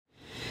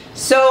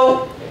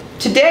So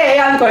today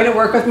I'm going to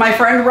work with my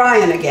friend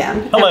Ryan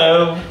again.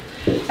 Hello.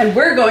 And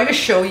we're going to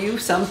show you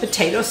some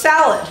potato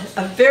salad.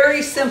 A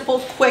very simple,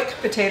 quick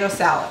potato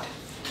salad.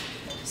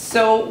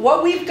 So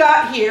what we've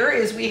got here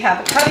is we have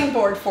a cutting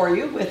board for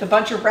you with a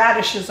bunch of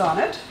radishes on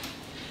it.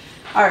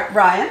 All right,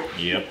 Ryan.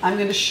 Yep. I'm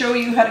going to show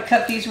you how to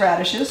cut these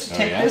radishes.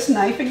 Take this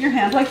knife in your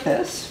hand like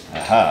this.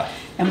 Aha.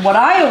 And what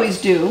I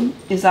always do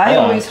is I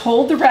always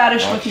hold the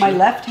radish with my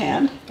left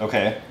hand.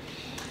 Okay.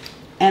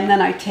 And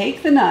then I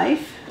take the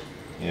knife.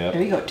 Yep.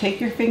 There you go.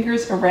 Take your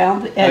fingers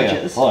around the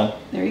edges. Oh, yeah. Hold on.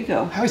 There you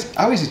go. I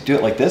always do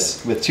it like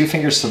this with two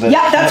fingers so that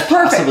that's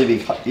perfect. Possibly be,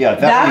 that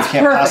way you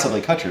can't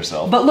possibly cut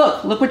yourself. But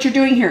look what you're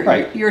doing here.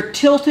 Right. You're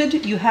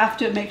tilted. You have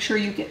to make sure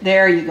you get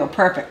there. You go.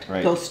 Perfect.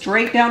 Right. Go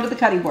straight down to the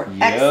cutting board.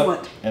 Yep.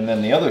 Excellent. And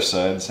then the other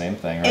side, same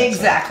thing. Right?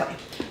 Exactly.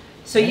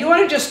 So you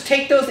want to just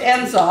take those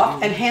ends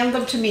off and hand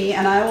them to me,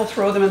 and I will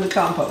throw them in the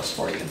compost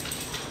for you.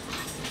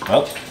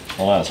 Well,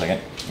 hold on a second.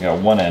 You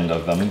got one end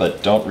of them,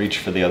 but don't reach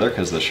for the other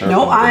because the sharp.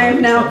 No,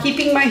 I'm now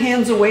keeping my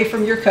hands away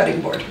from your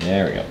cutting board.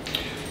 There we go.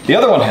 The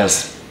other one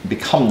has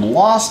become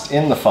lost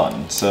in the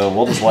fun, so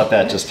we'll just let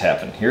that just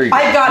happen. Here you go.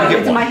 I got it.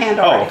 It's in my hand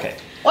already. Oh, okay.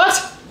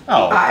 What?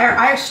 Oh.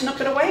 I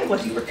snuck it away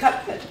while you were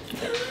cutting it.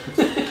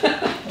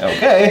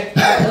 Okay.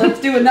 All right,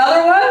 let's do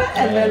another one,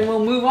 and then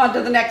we'll move on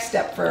to the next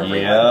step for everyone.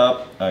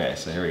 Yep. Okay,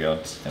 so here we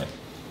go.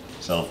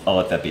 So I'll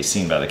let that be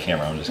seen by the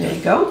camera. I'm just there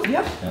you go.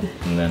 Yep.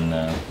 And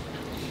then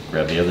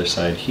grab the other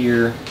side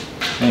here.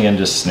 And again,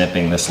 just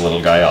snipping this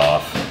little guy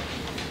off.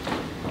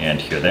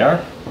 And here they are.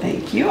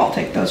 Thank you. I'll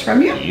take those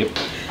from you. Yep.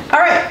 All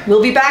right,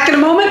 we'll be back in a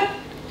moment.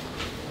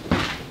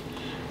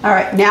 All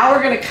right, now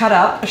we're going to cut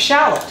up a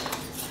shallot.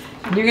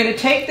 And you're going to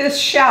take this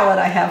shallot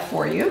I have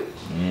for you.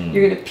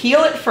 You're going to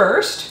peel it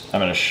first. I'm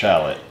going to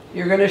shallot.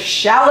 You're going to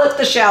shallot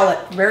the shallot.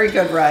 Very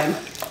good, Ryan.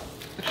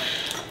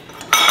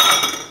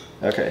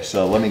 Okay,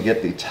 so let me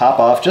get the top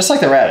off, just like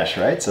the radish,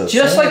 right? So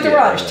just like the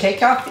radish.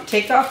 Take off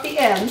the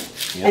end.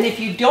 Yep. And if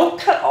you don't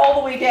cut all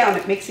the way down,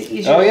 it makes it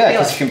easier to peel. Oh yeah,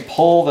 because you can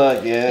pull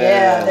the,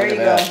 yeah, there you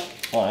go.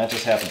 Well, that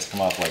just happens to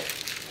come off like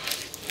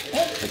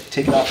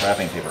taking off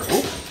wrapping paper.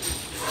 Ooh.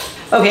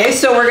 Okay,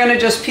 so we're going to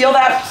just peel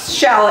that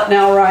shallot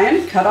now,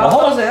 Ryan. Cut off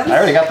those ends. I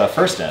already got the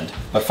first end,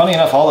 but funny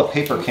enough, all the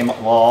paper came,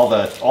 well,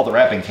 all the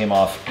wrapping came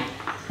off.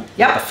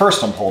 Yep. The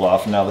first one pulled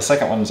off, and now the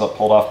second one's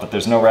pulled off, but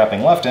there's no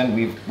wrapping left,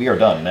 and we are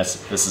done.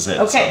 This is it.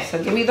 Okay,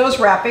 so give me those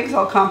wrappings.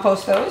 I'll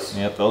compost those.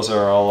 Yep, those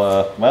are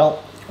all.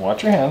 Well,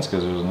 watch your hands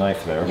because there's a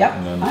knife there. Yep.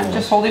 And then, I'm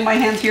just holding my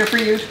hands here for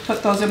you to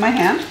put those in my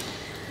hand.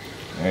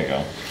 There you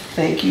go.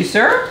 Thank you,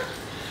 sir.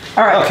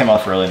 All right. That came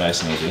off really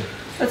nice and easy.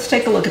 Let's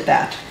take a look at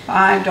that.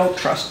 I don't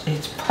trust.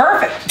 It's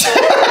perfect.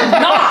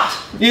 Not.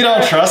 You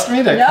don't trust me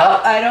to cut?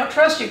 No, I don't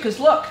trust you because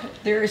look,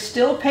 there is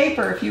still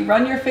paper. If you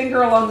run your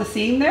finger along the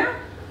seam there,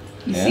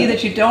 you see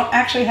that you don't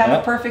actually have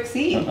a perfect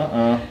seam.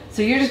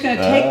 So you're just going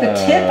to take the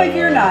tip of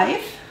your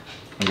knife.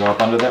 And go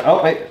up under there.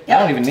 Oh, wait. I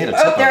don't even need a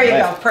tip. Oh, there you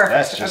go. Perfect.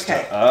 That's just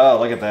oh,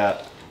 look at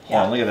that. Hold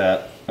on, look at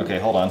that. Okay,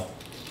 hold on.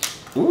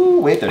 Ooh,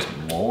 wait, there's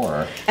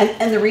more.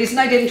 And the reason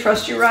I didn't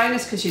trust you, Ryan,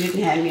 is because you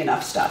didn't hand me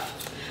enough stuff.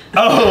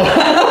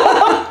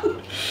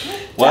 Oh!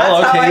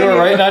 Well, okay, you were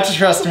right not to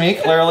trust me,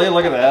 clearly.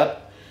 Look at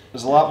that.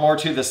 There's a lot more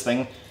to this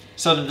thing.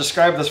 So to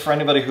describe this for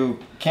anybody who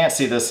can't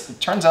see this,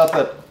 it turns out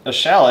that a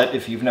shallot,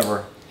 if you've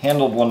never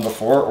handled one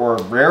before or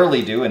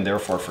rarely do and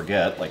therefore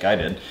forget, like I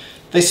did,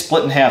 they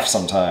split in half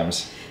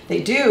sometimes.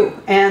 They do,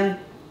 and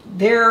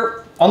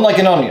they're... Unlike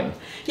an onion.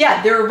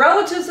 Yeah, they're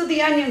relatives of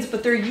the onions,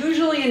 but they're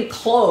usually in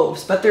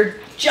cloves, but they're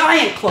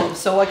giant cloves.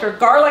 So like our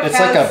garlic it's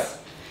like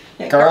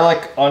a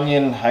garlic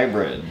onion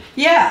hybrid.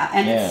 Yeah,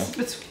 and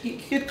it's you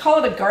could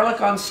call it a garlic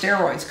on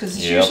steroids because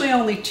it's usually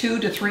only 2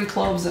 to 3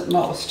 cloves at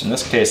most. In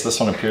this case, this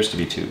one appears to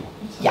be 2.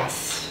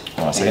 Yes.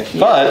 Hold on a second.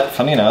 But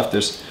funny enough,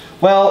 there's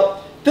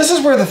this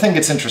is where the thing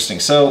gets interesting.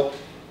 So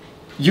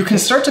you can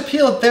start to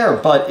peel it there,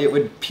 but it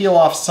would peel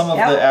off some of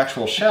the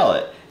actual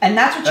shallot. And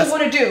that's what you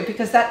want to do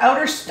because that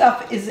outer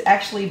stuff is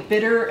actually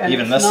bitter. And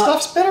even this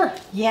stuff's bitter?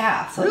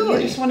 Yeah, so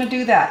you just want to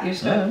do that. You're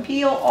just going to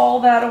peel all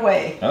that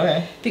away.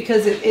 Okay.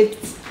 Because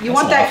you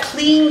want that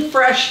clean,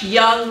 fresh,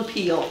 young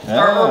peel.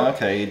 Oh,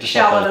 okay. You just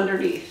shallot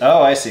underneath.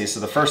 Oh, I see. So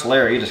the first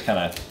layer, you just kind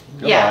of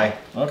go by.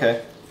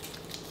 Okay.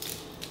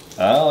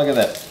 Oh, look at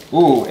that.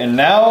 Ooh, and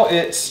now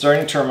it's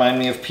starting to remind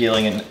me of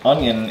peeling an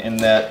onion in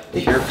that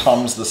here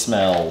comes the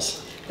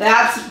smells.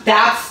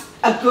 That's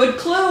a good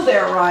clue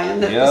there,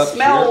 Ryan, that the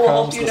smell will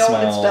help you know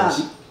when it's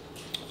done.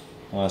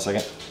 Hold on a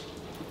second.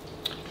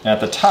 At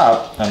the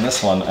top, on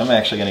this one, I'm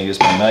actually going to use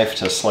my knife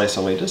to slice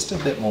away just a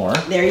bit more.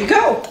 There you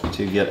go.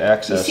 To get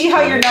access. You see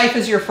how your knife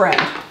is your friend.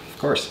 Of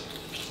course.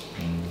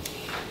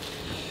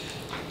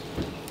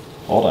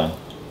 Hold on.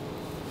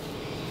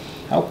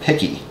 How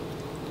picky.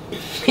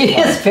 It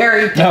is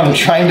very picky. No, I'm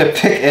trying to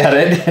pick at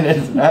it, and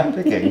it's not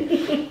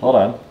picking. Hold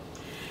on.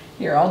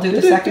 Here, I'll do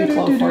the second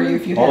clove for you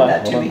if you hand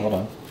that to me. Hold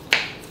on.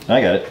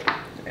 I got it.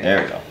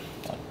 There we go.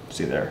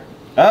 See there.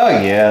 Oh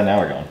yeah, now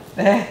we're going.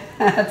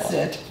 That's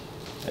it.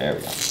 There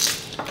we go.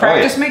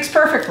 Practice makes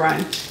perfect,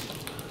 Ryan.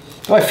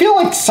 Well, I feel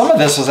like some of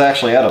this was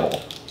actually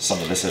edible. Some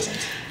of this isn't.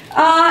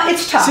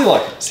 It's tough. See,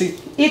 look. See,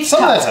 it's some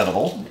tough. of that's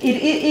edible.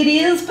 It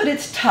is, but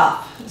it's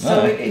tough.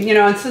 So, Right. you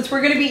know, and since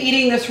we're going to be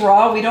eating this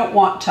raw, we don't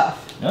want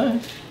tough. Right.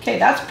 Okay,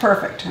 that's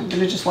perfect. I'm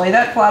going to just lay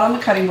that flat on the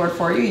cutting board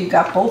for you. You've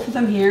got both of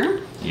them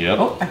here. Yep.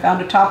 Oh, I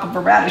found a top of a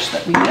radish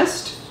that we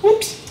missed.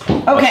 Oops.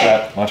 Watch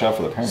Okay. Watch out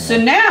for the parent. So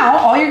now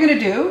all you're going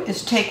to do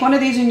is take one of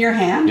these in your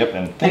hand. Yep,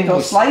 and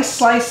go slice,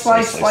 slice,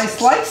 slice, slice,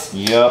 slice.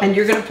 Yep. And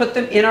you're going to put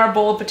them in our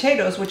bowl of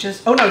potatoes, which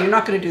is, oh no, you're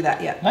not going to do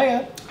that yet. Not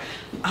yet.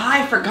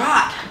 I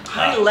forgot.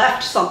 I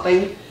left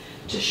something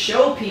to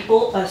show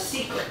people a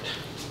secret.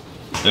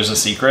 There's a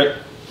secret?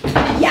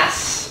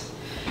 Yes.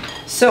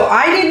 So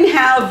I didn't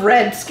have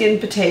red skin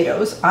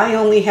potatoes. I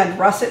only had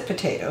russet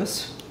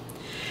potatoes.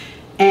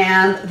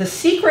 And the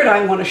secret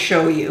I want to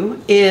show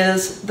you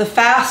is the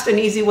fast and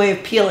easy way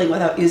of peeling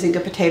without using a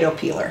potato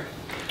peeler.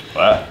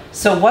 What?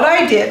 So what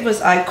I did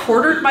was I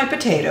quartered my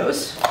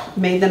potatoes,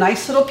 made the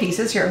nice little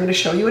pieces. Here, I'm going to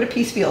show you what a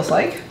piece feels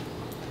like.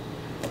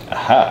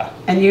 Aha.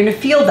 And you're going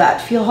to feel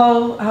that. Feel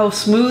how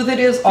smooth it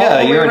is all the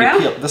way you already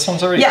around? peeled. This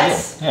one's already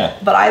Yes. peeled. Yeah.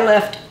 But I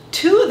left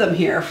 2 of them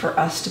here for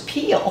us to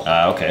peel.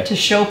 Okay. To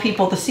show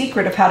people the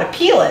secret of how to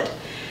peel it.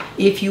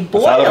 If you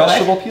boil Without a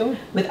vegetable peeler?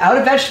 Without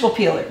a vegetable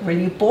peeler.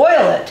 When you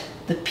boil it,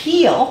 the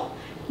peel,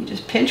 you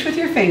just pinch with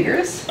your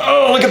fingers.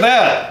 Oh, look at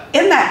that.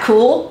 Isn't that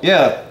cool?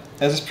 Yeah,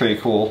 this is pretty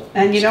cool.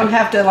 And you don't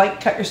have to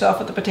like cut yourself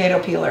with the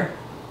potato peeler.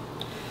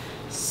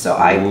 So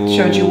I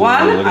showed you Ooh,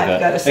 one. look at I've that.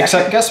 got a second.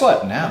 Except guess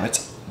what? Now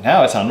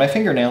it's on my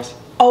fingernails.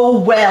 Oh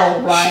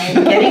well,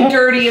 Ryan. Getting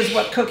dirty is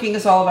what cooking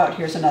is all about.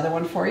 Here's another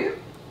one for you.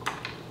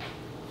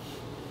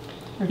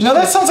 No,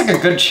 that sounds like a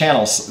good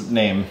channel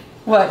name.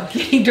 What?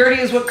 Getting dirty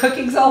is what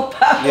cooking's all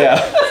about? Yeah.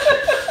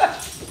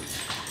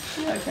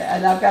 Okay,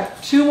 and I've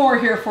got 2 more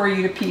here for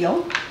you to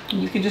peel.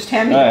 You can just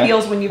hand me All the right.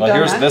 peels when you've well, done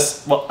here's that.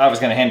 this. Well, I was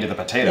going to hand you the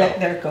potato. Yeah,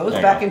 there it goes, There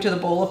you back go. into the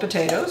bowl of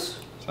potatoes.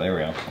 So there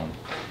we go.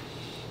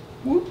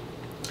 Whoop.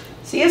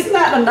 See, isn't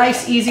that a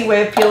nice, easy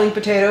way of peeling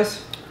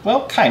potatoes?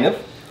 Well, kind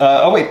of.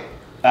 Oh, wait.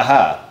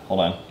 Aha. Hold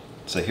on.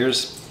 So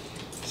here's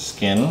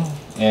skin,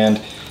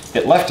 and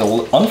it left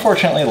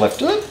unfortunately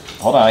left.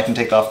 Hold on, I can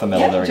take off the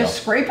middle. Yeah, there we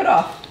just scrape it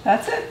off.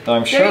 That's it.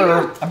 go. There you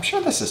go. I'm sure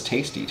this is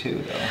tasty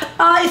too,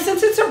 though.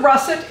 Since it's a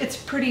russet, it's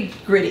pretty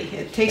gritty.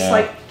 It tastes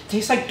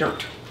like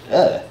dirt.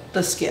 Ugh.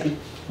 The skin.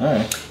 All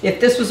right. If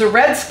this was a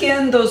red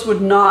skin, those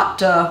would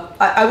not.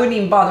 I wouldn't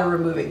even bother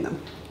removing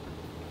them.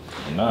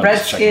 No, I'm Red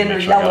just checking to skin or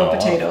make sure I got it yellow all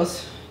off.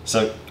 potatoes.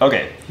 So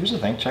okay, here's the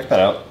thing. Check that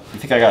out. I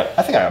think I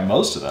got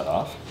most of that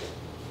off.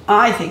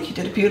 I think you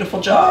did a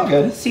beautiful job. Oh,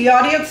 good. See,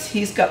 audience,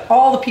 he's got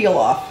all the peel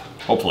off.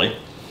 Hopefully.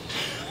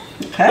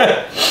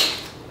 Okay.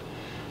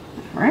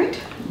 All right.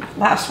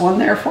 Last one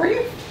there for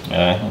you.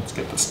 Let's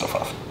get this stuff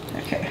off.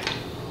 Okay.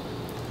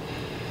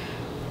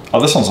 Oh,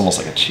 this one's almost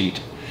like a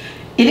cheat.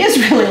 It is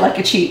really like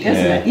a cheat,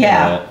 isn't it?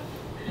 Yeah.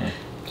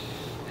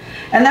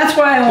 And that's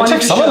why I wanted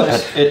to show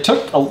this. It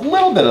took a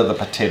little bit of the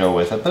potato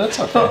with it, but it's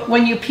okay. But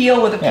when you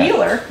peel with a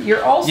peeler,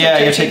 you're also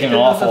you're taking an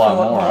awful lot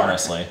more, more,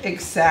 honestly.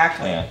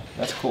 Exactly. Yeah,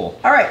 that's cool.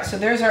 All right, so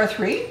there's our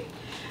 3.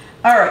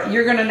 All right,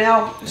 you're going to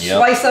now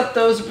slice up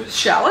those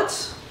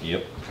shallots.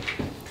 Yep.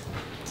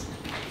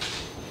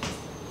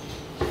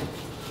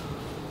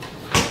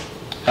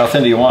 How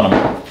thin do you want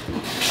them?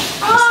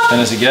 As thin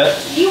as you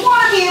get? You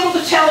want to be able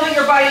to tell that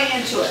you're biting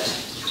into it.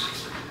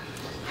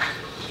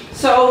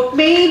 So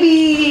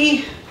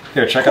maybe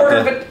Here, check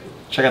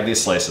out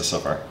these slices so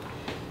far.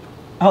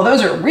 Oh,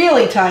 those are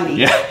really tiny.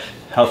 Yeah.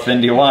 How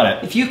thin do you want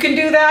it? If you can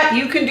do that,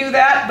 you can do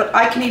that, but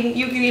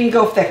you can even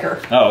go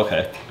thicker. Oh,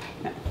 okay.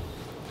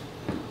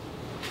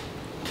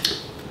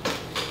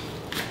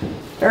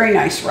 Very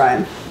nice,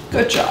 Ryan.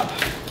 Good job.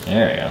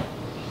 There you go.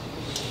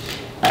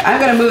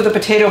 I'm going to move the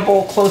potato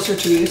bowl closer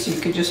to you so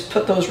you can just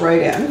put those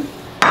right in.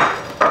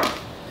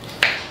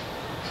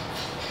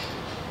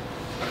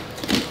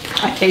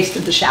 I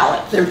tasted the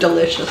shallot. They're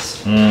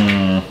delicious.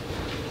 Mmm.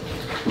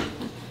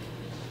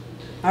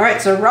 All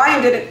right, so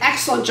Ryan did an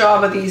excellent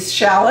job of these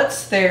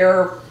shallots.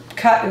 They're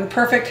cut in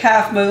perfect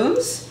half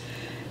moons.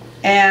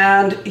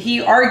 And he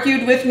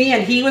argued with me,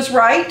 and he was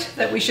right,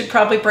 that we should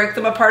probably break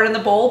them apart in the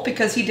bowl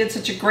because he did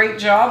such a great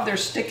job. They're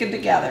sticking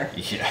together.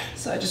 Yeah.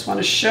 So I just want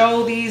to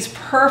show these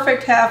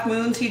perfect half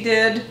moons he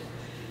did.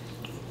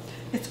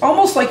 It's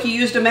almost like you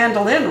used a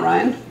mandolin,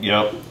 Ryan.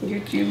 Yep.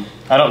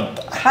 I don't.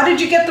 How did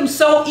you get them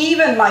so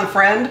even, my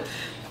friend?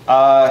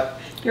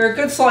 You're a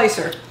good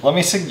slicer. Let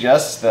me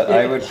suggest that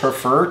I would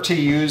prefer to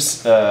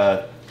use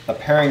a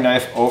paring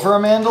knife over a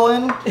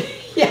mandolin.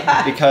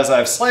 Yeah. Because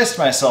I've sliced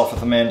myself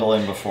with a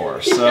mandolin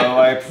before, so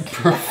I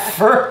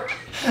prefer.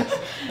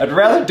 I'd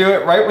rather do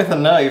it right with a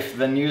knife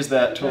than use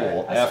that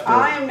tool after.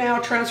 I am now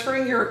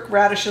transferring your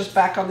radishes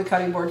back on the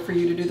cutting board for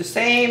you to do the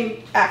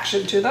same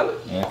action to them.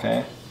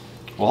 Okay.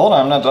 Well, hold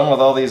on. I'm not done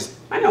with all these.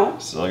 I know.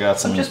 Still got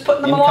some I'm just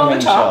putting them along the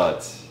incoming top.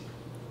 shallots.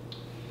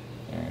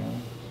 There you go.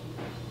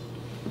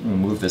 I'm gonna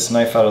move this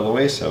knife out of the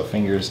way so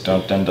fingers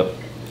don't end up,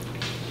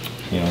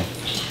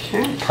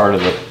 Okay. part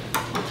of the.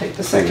 I'll take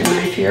the second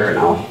knife here and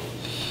I'll.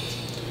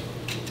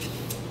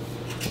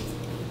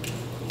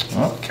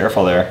 Oh,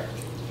 careful there.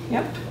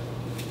 Yep.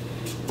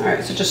 All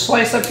right, so just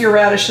slice up your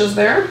radishes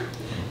there.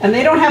 And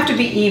they don't have to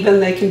be even,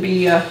 they can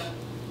be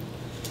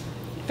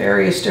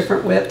various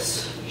different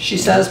widths, she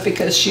says,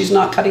 because she's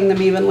not cutting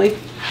them evenly.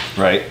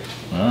 Right.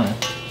 All right.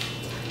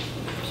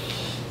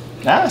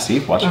 Ah, see,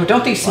 watch. Oh,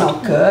 don't these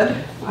smell good?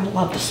 I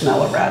love the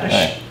smell of radish.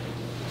 Right.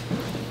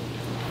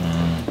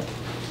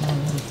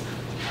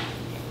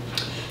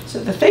 So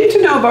the thing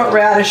to know about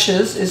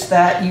radishes is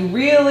that you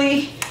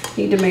really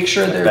need to make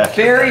sure they're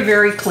very,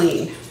 very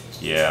clean.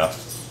 Yeah.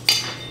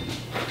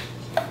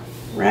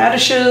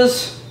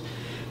 Radishes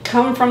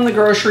come from the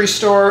grocery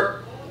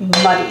store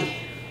muddy.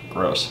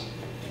 Gross.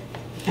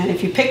 And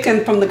if you pick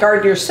them from the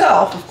garden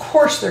yourself, of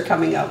course they're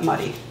coming out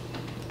muddy.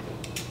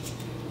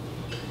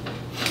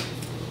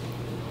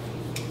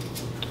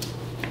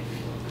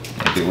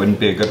 Maybe it wouldn't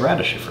be a good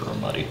radish if it were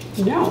muddy.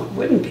 No, it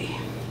wouldn't be.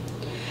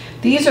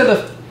 These are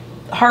the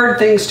hard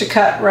things to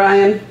cut,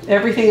 Ryan.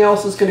 Everything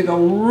else is going to go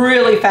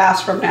really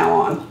fast from now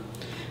on.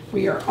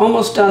 We are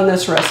almost done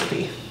this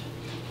recipe.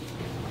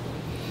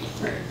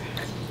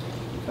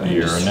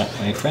 You're not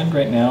my friend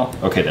right now.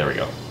 Okay, there we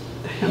go.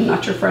 I'm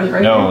not your friend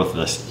right now. No,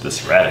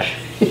 this radish.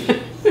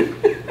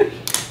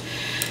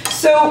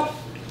 So,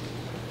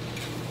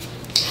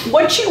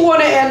 what you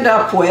want to end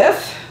up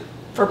with,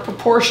 for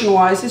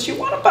proportion-wise, is you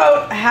want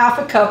about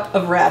 1/2 cup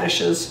of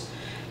radishes.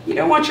 You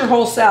don't want your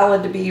whole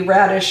salad to be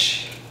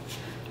radish,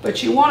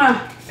 but you want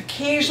to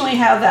occasionally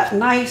have that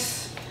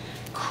nice,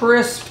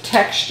 crisp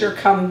texture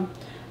come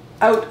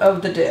out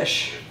of the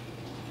dish.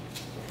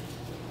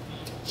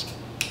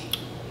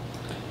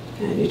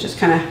 And you just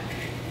kind of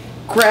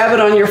grab it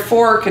on your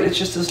fork, and it's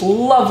just this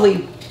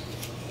lovely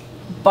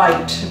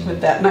bite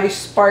with that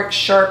nice,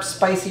 sharp,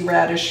 spicy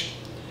radish.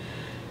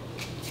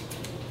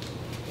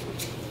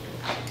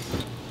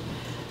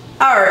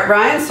 All right,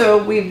 Ryan,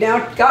 so we've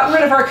now gotten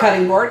rid of our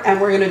cutting board,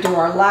 and we're going to do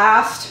our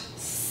last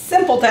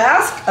simple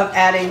task of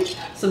adding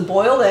some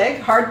boiled egg.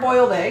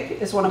 Hard-boiled egg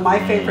is one of my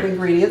favorite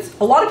ingredients.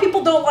 A lot of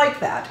people don't like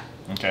that.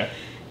 Okay.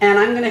 And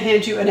I'm going to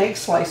hand you an egg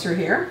slicer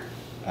here.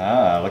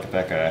 Ah, look at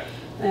that guy.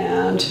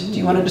 And do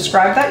you want to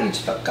describe that? You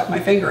just got my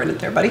finger in it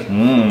there, buddy.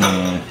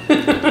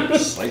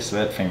 Slice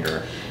that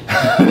finger.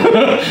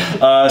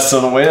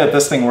 So the way that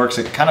this thing works,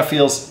 it kind of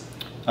feels,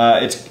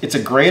 it's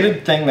a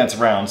grated thing that's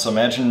round. So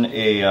imagine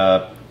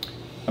a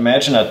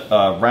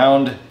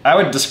round. I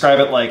would describe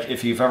it like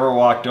if you've ever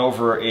walked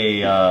over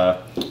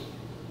a,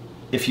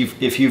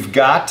 if you've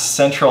got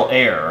central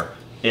air,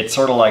 it's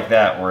sort of like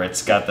that, where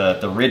it's got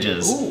the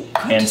ridges. Ooh,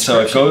 and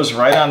so it goes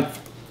right on.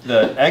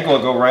 The egg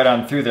will go right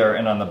on through there,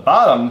 and on the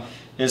bottom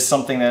is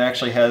something that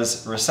actually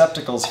has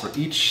receptacles for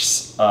each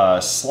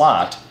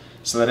slot,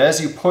 so that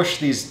as you push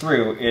these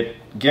through, it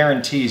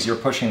guarantees you're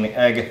pushing the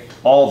egg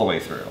all the way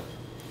through.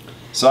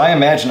 So I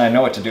imagine I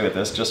know what to do with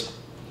this, just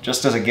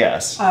as a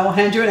guess. I will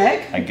hand you an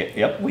egg.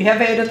 Yep. We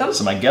have 8 of them.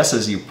 So my guess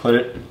is you put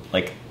it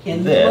like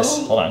In this.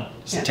 little, Hold on.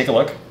 So take a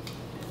look.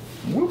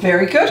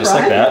 Very good, Just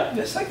Ryan. like that.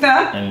 Just like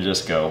that. And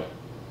just go.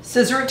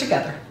 Scissor it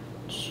together.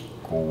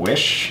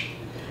 Squish.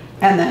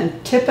 And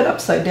then tip it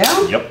upside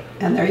down. Yep.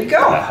 And there you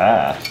go.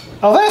 Aha.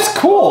 Oh, that's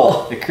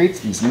cool. It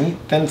creates these neat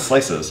thin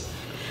slices.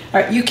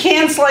 All right, you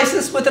can slice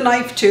this with a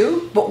knife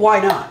too, but why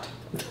not?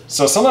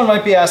 So someone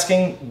might be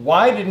asking,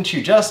 why didn't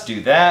you just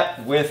do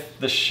that with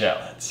the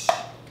shallots?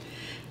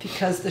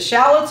 Because the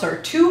shallots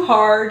are too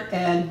hard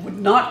and would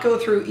not go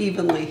through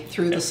evenly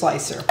through the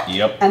slicer.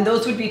 Yep. And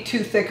those would be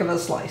too thick of a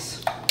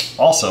slice.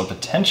 Also,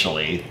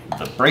 potentially,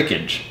 the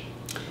breakage.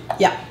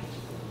 Yeah.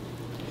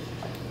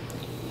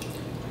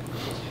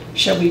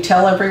 Shall we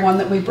tell everyone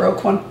that we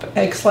broke one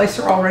egg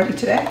slicer already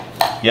today?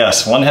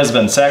 Yes, one has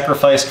been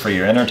sacrificed for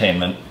your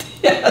entertainment.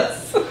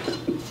 Yes. All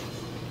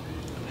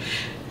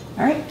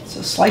right,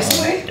 so slice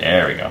away.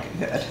 There we go.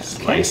 Good.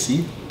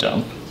 Slicey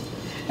dump.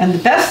 And the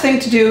best thing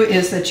to do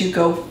is that you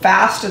go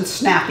fast and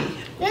snappy.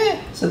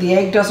 Yeah. So the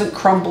egg doesn't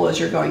crumble as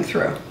you're going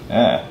through.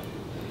 Yeah.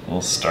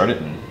 We'll start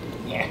it and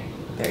yeah.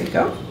 There you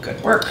go.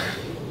 Good work.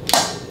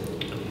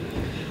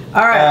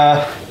 All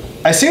right.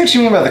 I see what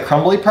you mean by the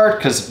crumbly part,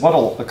 because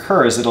what'll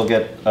occur is it'll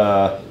get...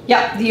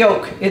 yeah, the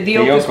yolk. The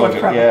yolk is what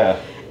crumbles.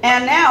 Yeah.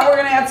 And now we're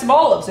going to add some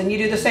olives, and you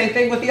do the same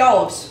thing with the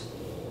olives.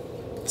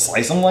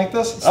 Slice them like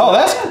this? Oh,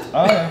 that's...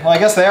 well, I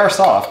guess they are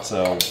soft,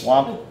 so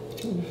womp.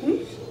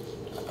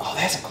 Oh,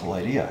 that's a cool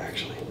idea,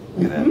 actually.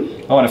 Look at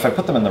that. Oh, and if I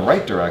put them in the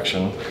right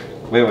direction...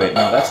 Wait,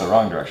 no, that's the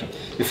wrong direction.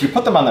 If you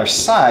put them on their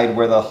side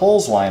where the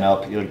holes line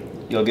up,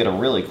 you'll get a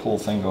really cool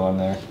thing going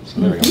there. So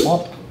there we go.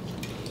 Womp.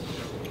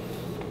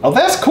 Oh,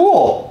 that's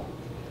cool!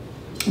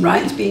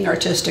 Ryan's being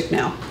artistic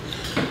now.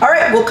 All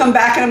right, we'll come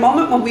back in a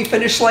moment when we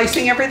finish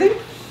slicing everything.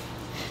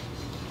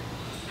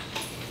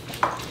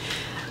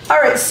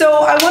 All right,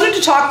 so I wanted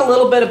to talk a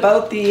little bit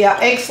about the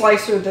egg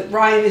slicer that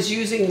Ryan is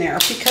using there,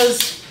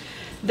 because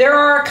there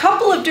are a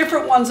couple of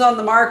different ones on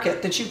the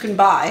market that you can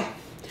buy.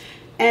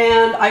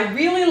 And I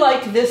really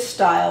like this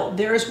style.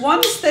 There's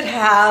ones that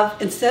have,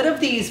 instead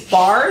of these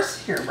bars,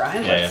 here,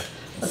 Ryan,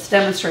 let's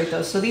demonstrate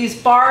those. So these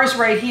bars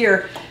right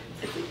here,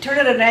 if we turn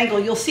it at an angle,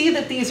 you'll see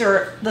that these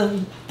are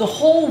the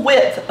whole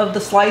width of the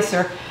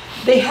slicer.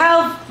 They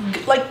have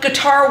like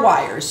guitar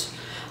wires.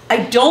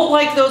 I don't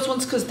like those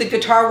ones because the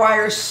guitar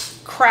wires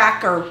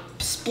crack or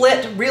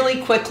split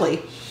really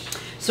quickly.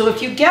 So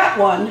if you get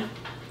one,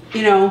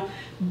 you know,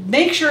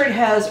 make sure it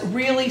has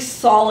really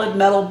solid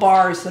metal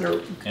bars that are in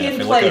place. If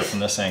you look at it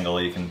from this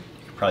angle, you can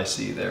probably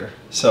see there.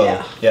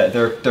 So yeah,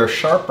 they're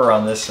sharper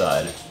on this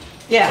side.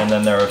 Yeah. And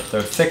then they're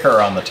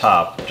thicker on the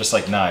top, just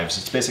like knives.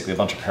 It's basically a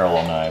bunch of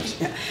parallel knives.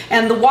 Yeah.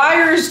 And the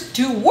wires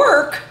do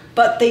work,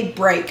 but they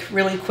break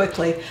really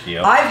quickly.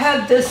 Yep. I've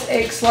had this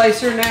egg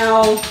slicer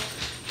now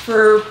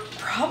for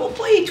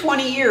probably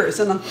 20 years,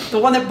 and the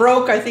one that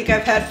broke I think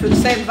I've had for the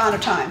same amount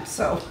of time.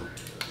 So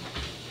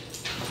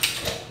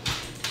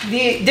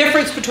the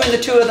difference between the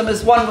two of them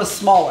is one was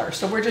smaller,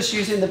 so we're just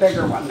using the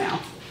bigger one now.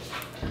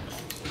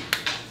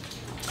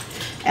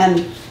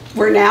 And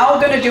we're now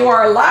going to do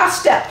our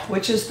last step,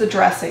 which is the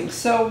dressing.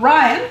 So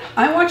Ryan,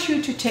 I want you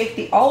to take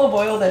the olive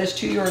oil that is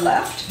to your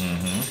left,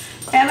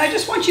 and I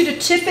just want you to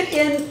tip it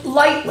in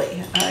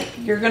lightly.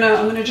 I'm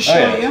gonna just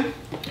show you.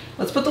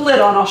 Let's put the lid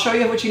on. I'll show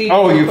you what you need.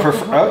 Oh, you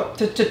prefer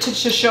to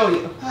show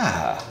you.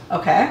 Ah.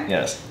 Okay.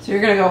 Yes. So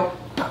you're gonna go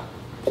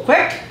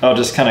quick. Oh,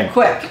 just kind of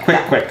quick.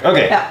 Quick.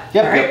 Okay. Yeah.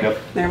 Yep.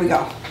 There we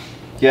go.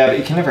 Yeah, but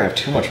you can never have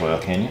too much oil,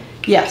 can you?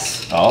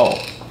 Yes. Oh.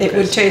 It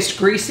would taste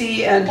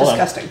greasy and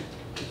disgusting.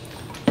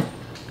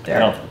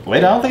 There. I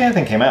don't think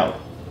anything came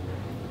out.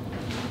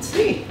 Let's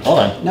see. Hold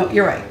on. No,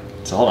 you're right.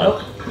 So hold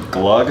on.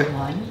 Glug.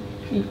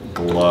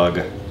 Glug.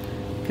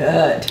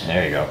 Good.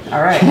 There you go.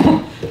 All right.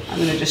 I'm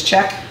gonna just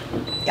check.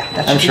 Yeah,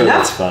 that should be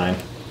enough. That's fine.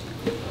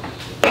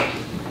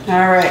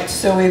 All right,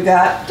 so we've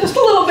got just a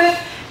little bit.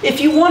 If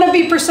you want to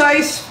be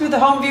precise for the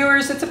home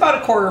viewers, it's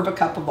about 1/4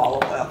 cup of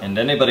olive oil. And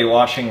anybody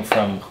watching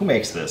from, who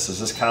makes this? Is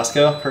this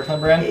Costco,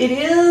 Kirkland brand? It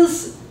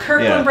is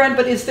Kirkland brand,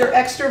 but is their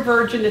extra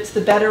virgin? It's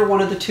the better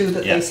one of the two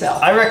that they sell.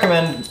 I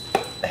recommend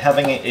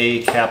having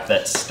a cap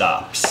that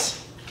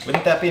stops.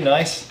 Wouldn't that be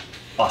nice?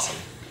 Awesome.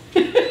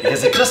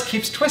 Because it just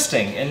keeps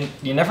twisting, and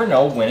you never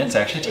know when it's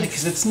actually tight,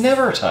 because it's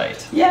never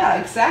tight.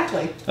 Yeah,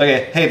 exactly.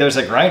 Okay, hey, there's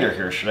a grinder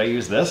here. Should I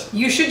use this?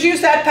 You should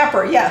use that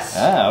pepper, yes.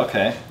 Ah,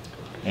 okay.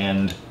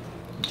 And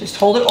just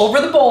hold it over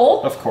the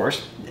bowl. of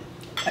course.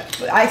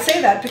 I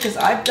say that because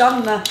I've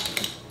done the...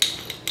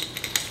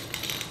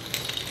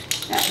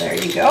 Yeah, there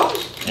you go.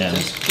 And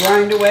just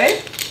grind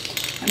away.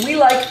 And we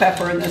like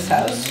pepper in this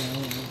house.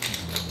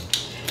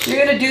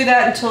 You're going to do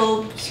that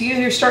until, see,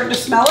 you're starting to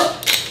smell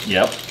it?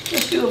 Yep.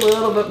 Just do a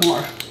little bit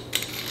more.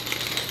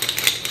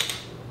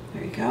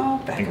 There you go.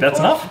 Back I think that's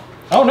enough?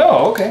 Oh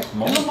no, okay. A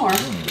little more.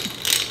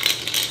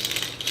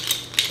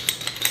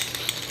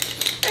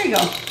 There you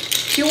go.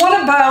 You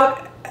want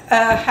about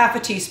half a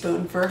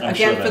teaspoon for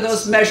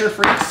those measure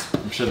freaks.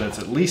 I'm sure that's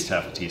at least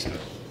half a teaspoon.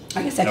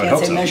 I guess I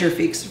can't say measure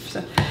freaks.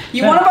 So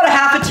you want about a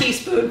half a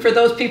teaspoon for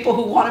those people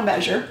who want to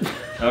measure.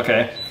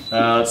 Okay.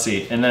 Let's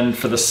see. And then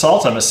for the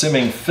salt, I'm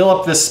assuming fill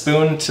up this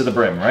spoon to the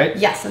brim, right?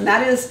 Yes, and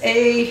that is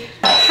a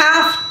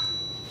half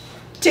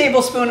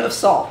tablespoon of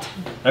salt.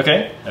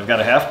 Okay, I've got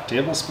a half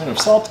tablespoon of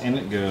salt, and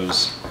it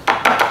goes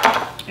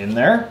in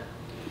there.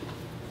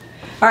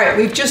 All right,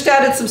 we've just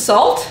added some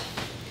salt.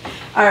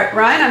 All right,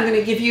 Ryan, I'm going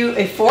to give you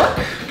a fork.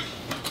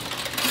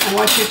 I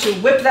want you to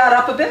whip that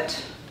up a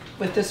bit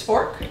with this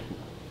fork.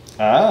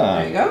 Ah,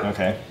 there you go.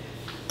 Okay.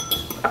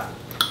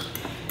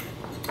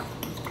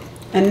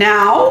 And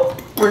now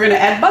we're going to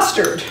add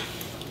mustard.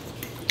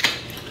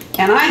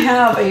 And I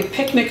have a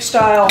picnic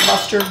style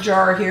mustard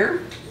jar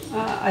here.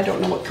 I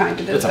don't know what kind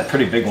it is. It's a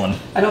pretty big one.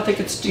 I don't think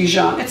it's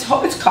Dijon. It's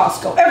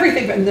Costco.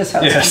 Everything in this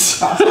house is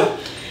Costco.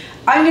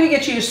 I'm going to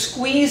get you to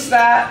squeeze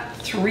that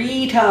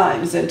 3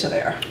 times into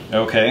there.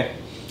 Okay.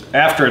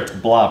 After it's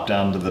blopped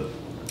down to the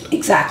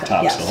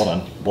top. Yes. So hold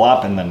on.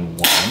 Blop and then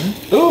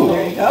 1. Ooh.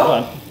 There you go.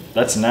 Hold on.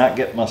 Let's not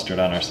get mustard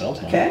on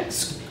ourselves. Okay.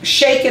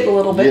 Shake it a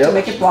little bit to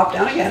make it blop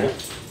down again.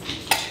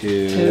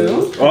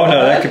 2. Oh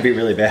no, that could be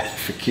really bad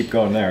if we keep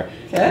going there.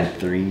 Okay.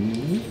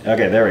 3.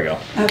 Okay, there we go.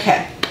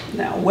 Okay.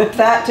 Now whip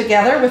that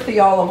together with the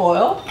olive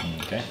oil.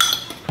 Okay.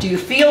 Do you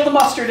feel the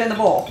mustard in the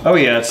bowl? Oh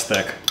yeah, it's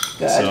thick.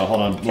 Good. So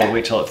hold on, Okay. we'll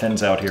wait till it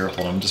thins out here.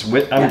 Hold on, just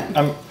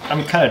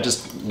I'm kind of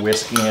just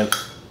whisking it.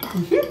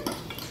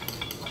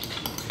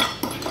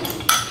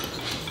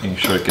 Making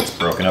sure it gets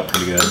broken up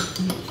pretty good.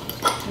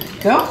 There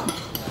you go.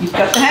 You've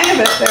got the hang of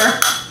it there.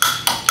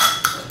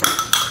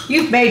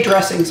 You've made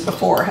dressings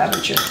before,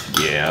 haven't you?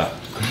 Yeah.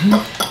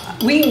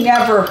 We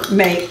never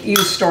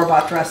use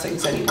store-bought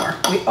dressings anymore.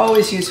 We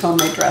always use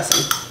homemade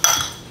dressing.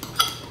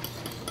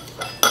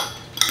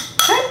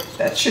 Okay,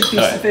 that should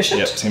be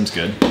sufficient. Yep, seems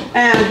good.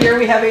 And here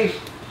we have a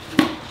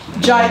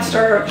giant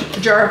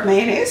jar of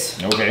mayonnaise.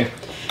 Okay.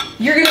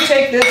 You're going to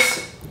take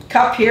this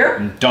cup here.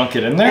 And dunk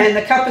it in there? And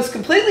the cup is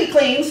completely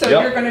clean, so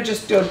you're going to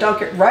just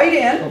dunk it right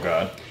in. Oh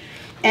God.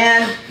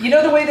 And you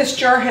know the way this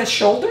jar has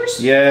shoulders?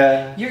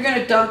 Yeah. You're going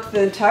to dunk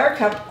the entire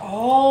cup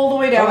all the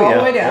way down, all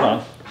the way down.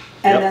 Hold on.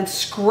 And then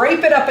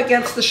scrape it up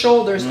against the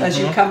shoulders as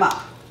you come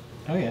up.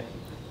 Oh yeah.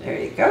 There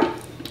you go.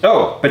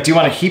 Oh, but do you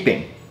want a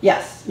heaping?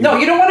 Yes. No,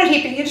 you don't want it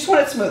heaping. You just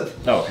want it smooth.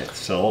 Oh, okay.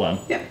 So hold on.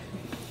 Yep.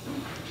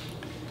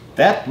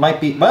 That might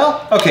be,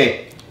 well,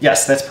 okay.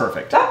 Yes, that's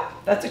perfect. Ah,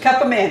 that's a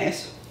cup of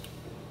mayonnaise.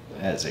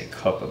 That is a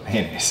cup of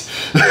mayonnaise.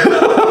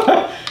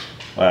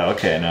 Wow,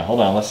 okay, now hold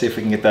on. Let's see if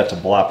we can get that to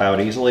blop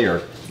out easily,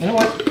 or you know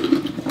what?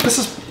 This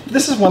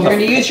is one. You're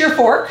going to use your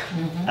fork.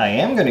 I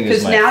am going to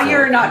use my fork. Because now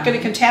you're not going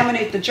to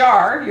contaminate the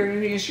jar. You're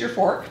going to use your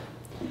fork.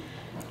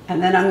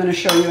 And then I'm going to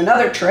show you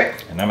another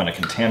trick. And I'm going to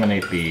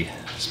contaminate the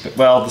spoon.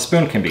 Well, the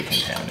spoon can be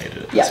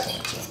contaminated at this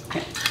point. So.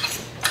 Okay.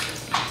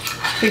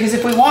 Because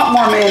if we want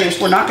more mayonnaise,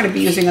 we're not going to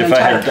be using an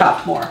entire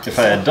cup more. If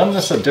I had done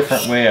this a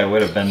different way, I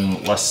would have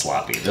been less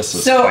sloppy. This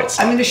is so quite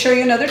sloppy. I'm going to show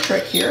you another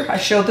trick here. I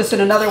showed this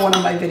in another one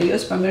of my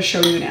videos, but I'm going to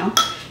show you now.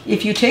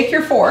 If you take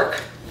your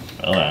fork.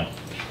 Hold on.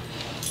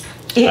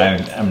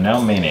 I'm now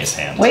mayonnaise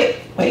hands. Wait.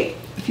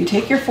 If you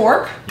take your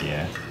fork.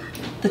 Yeah.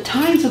 The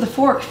tines of the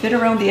fork fit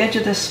around the edge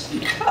of this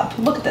cup.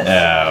 Look at this.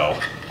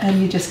 Oh.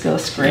 And you just go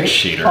scrape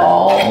cheater.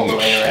 all the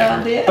way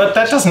around it. But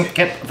that doesn't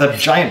get the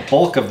giant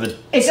bulk of the...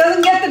 It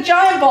doesn't get the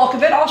giant bulk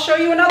of it. I'll show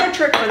you another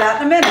trick for that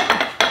in a minute.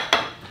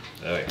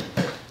 Oh, yeah.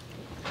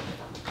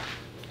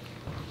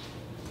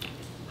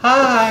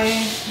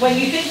 Hi. When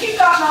you think you've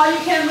gotten all you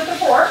can with the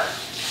fork.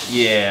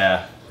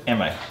 Yeah.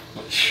 Am I?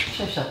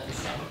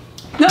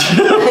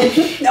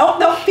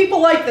 No,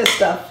 people like this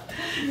stuff.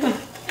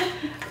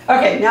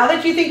 Okay, now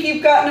that you think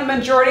you've gotten a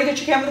majority that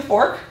you can with a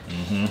fork,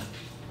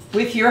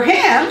 with your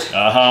hand,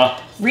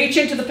 reach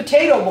into the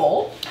potato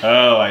bowl.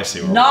 Oh, I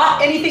see.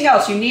 Not anything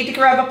else. You need to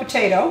grab a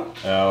potato.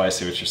 Oh, I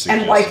see what you're saying.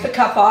 And wipe the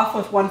cup off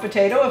with one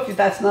potato. If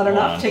that's not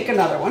enough, take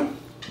another one.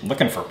 I'm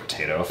looking for a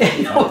potato.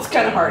 No, it's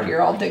kind of hard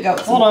here. I'll dig out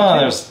some. Hold on,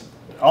 there's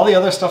all the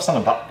other stuff's on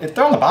the bottom.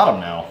 They're on the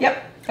bottom now.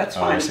 Yep, that's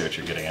fine. I see what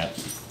you're getting at.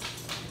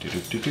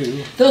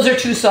 Those are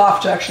too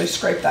soft to actually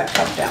scrape that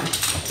cup down.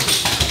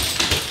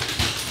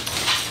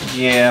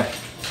 Yeah.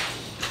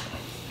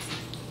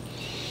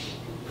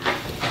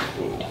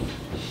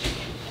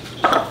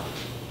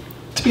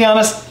 To be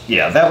honest,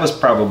 yeah, that was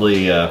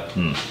probably,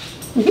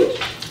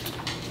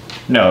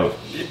 No.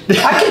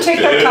 I can take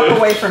that cup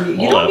away from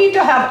you. You don't need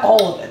to have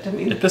all of it. I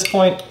mean, at this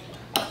point,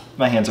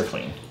 my hands are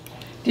clean.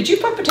 Did you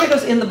put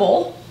potatoes in the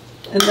bowl?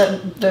 In the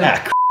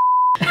Ah,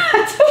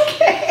 That's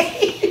okay.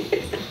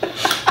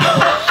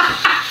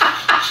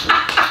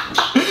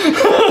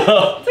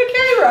 It's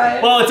okay,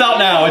 Ryan. well, it's out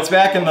now. It's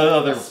back in the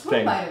other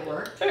thing. Might have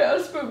worked. Yeah,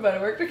 a spoon might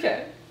have worked.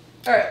 Okay.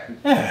 All right.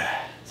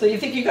 So you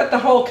think you got the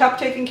whole cup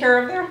taken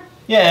care of there?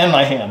 Yeah, in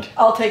my hand.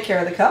 I'll take care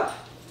of the cup.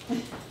 All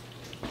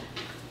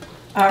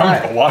I'm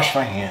right. gonna wash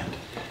my hand.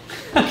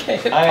 Okay.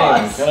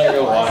 I'm gonna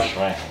go wash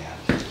my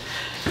hand.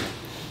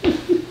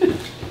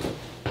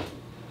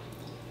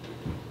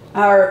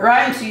 All right,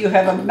 Ryan. So you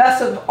have a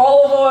mess of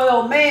olive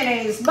oil,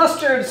 mayonnaise,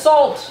 mustard,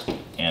 salt.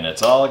 And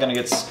it's all gonna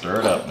get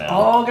stirred up now.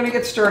 All gonna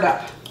get stirred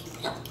up.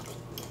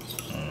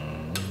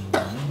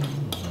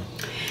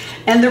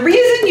 And the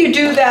reason you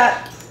do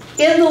that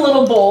in the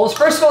little bowl is,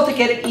 first of all, to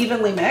get it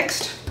evenly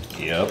mixed.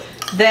 Yep.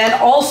 Then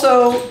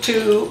also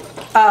to,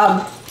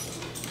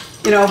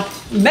 you know,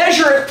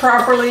 measure it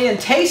properly and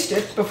taste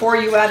it before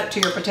you add it to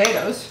your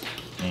potatoes.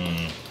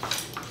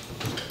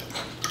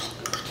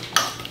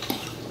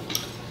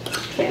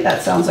 Okay,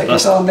 that sounds like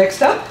it's all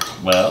mixed up.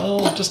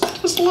 Well, just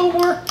a little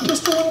more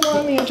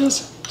on the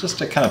edges, just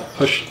to kind of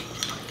push.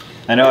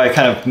 I know I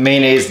kind of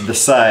mayonnaised the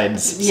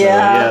sides. So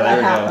yeah, there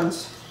that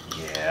happens.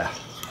 Yeah.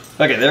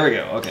 Okay, there we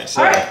go. Okay,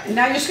 so. All right, and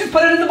now you're just gonna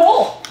put it in the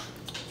bowl.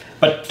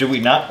 But do we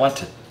not want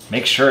to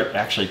make sure it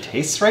actually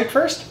tastes right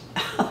first?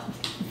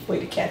 Way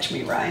to catch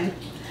me, Ryan.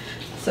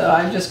 So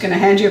I'm just gonna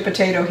hand you a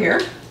potato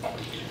here.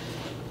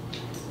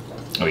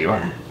 Oh, you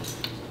are?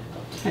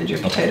 Hand you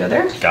a potato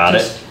there. Got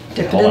just it.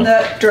 Dip it in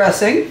the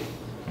dressing.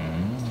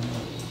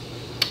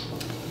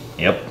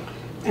 Yep.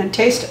 And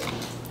taste it.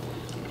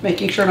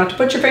 Making sure not to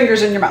put your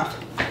fingers in your mouth.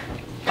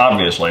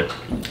 Obviously.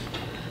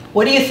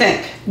 What do you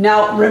think?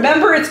 Now,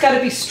 remember, it's got to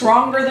be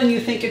stronger than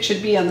you think it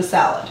should be on the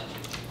salad.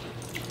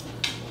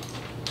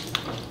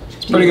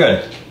 It's pretty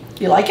good.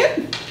 You like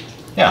it?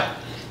 Yeah.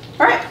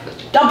 All right.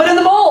 Dump it in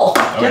the bowl.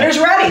 Okay. Dinner's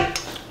ready.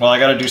 Well, I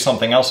got to do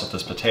something else with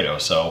this potato,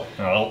 so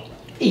I'll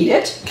eat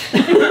it.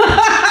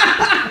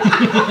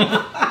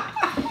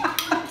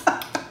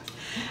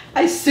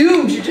 I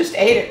assumed you just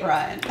ate it,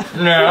 Ryan.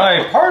 No,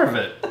 I ate part of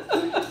it.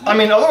 I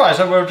mean, otherwise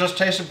I would have just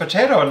tasted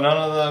potato and none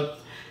of the...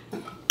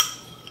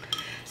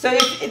 So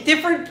if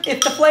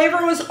the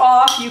flavor was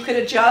off, you could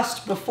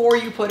adjust before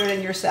you put it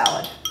in your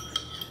salad.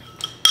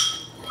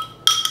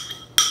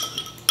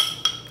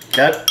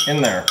 Get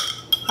in there.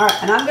 All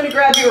right, and I'm going to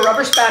grab you a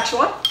rubber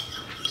spatula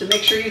to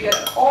make sure you get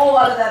it all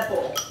out of that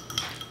bowl.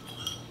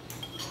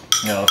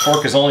 Yeah, the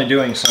fork is only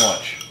doing so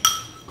much.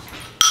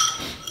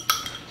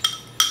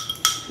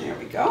 There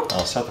we go.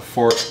 I'll set the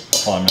fork.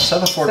 Well, I'm going to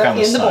set the fork on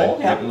the in the side. bowl.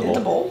 Yeah, in the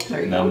bowl.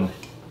 There you go.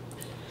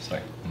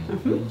 Sorry.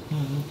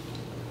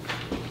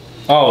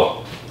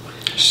 Oh,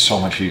 so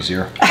much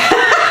easier.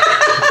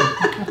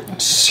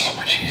 So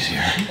much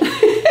easier.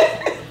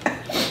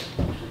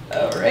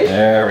 All right.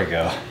 There we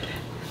go.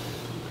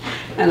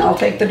 And I'll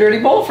take the dirty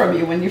bowl from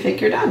you when you think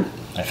you're done.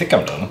 I think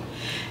I'm done.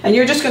 And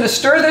you're just going to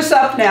stir this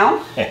up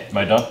now. Hey, am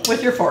I done?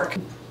 With your fork.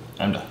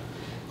 I'm done.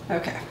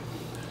 Okay.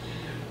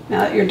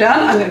 Now that you're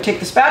done, I'm going to take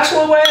the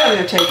spatula away. I'm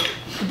going to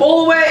take the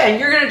bowl away, and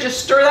you're gonna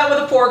just stir that with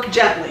a fork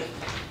gently.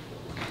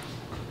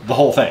 The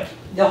whole thing?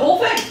 The whole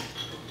thing.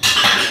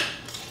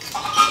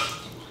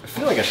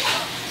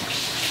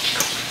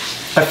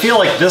 I feel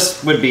like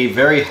this would be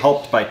very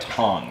helped by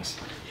tongs.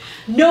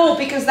 No,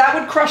 because that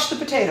would crush the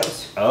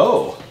potatoes.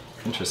 Oh,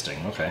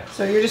 interesting, okay.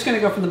 So you're just gonna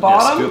go from the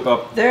bottom. Yeah, scoop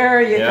up.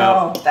 There you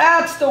go.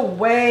 That's the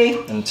way.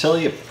 Until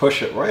you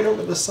push it right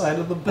over the side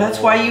of the bowl. That's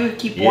why you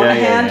keep one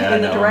hand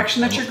in the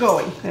direction that you're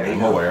going. There you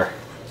go. I'm aware.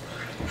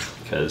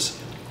 Because,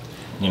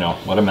 you know,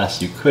 what a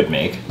mess you could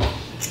make.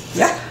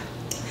 Yeah.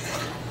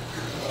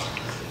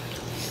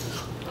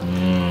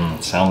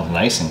 Mmm, sounds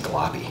nice and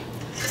gloppy.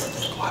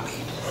 Gloppy.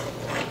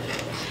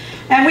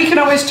 And we can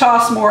always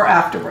toss more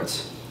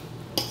afterwards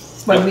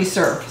when we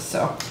serve,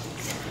 so.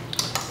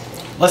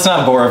 Let's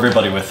not bore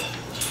everybody with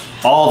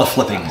all the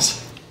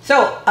flippings.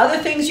 So, other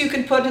things you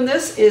can put in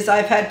this is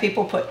I've had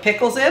people put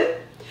pickles in.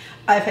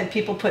 I've had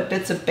people put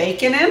bits of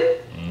bacon in.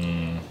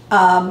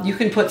 You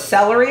can put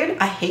celery in.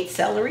 I hate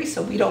celery,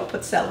 so we don't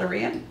put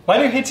celery in. Why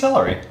do you hate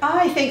celery?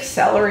 I think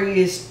celery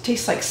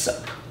tastes like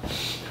soap.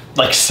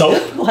 Like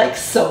soap? Like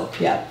soap,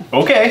 yeah.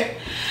 Okay.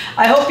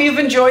 I hope you've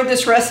enjoyed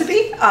this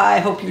recipe. I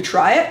hope you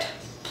try it.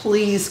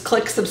 Please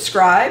click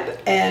subscribe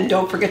and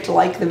don't forget to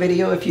like the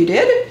video if you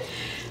did.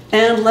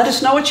 And let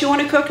us know what you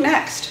want to cook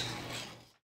next.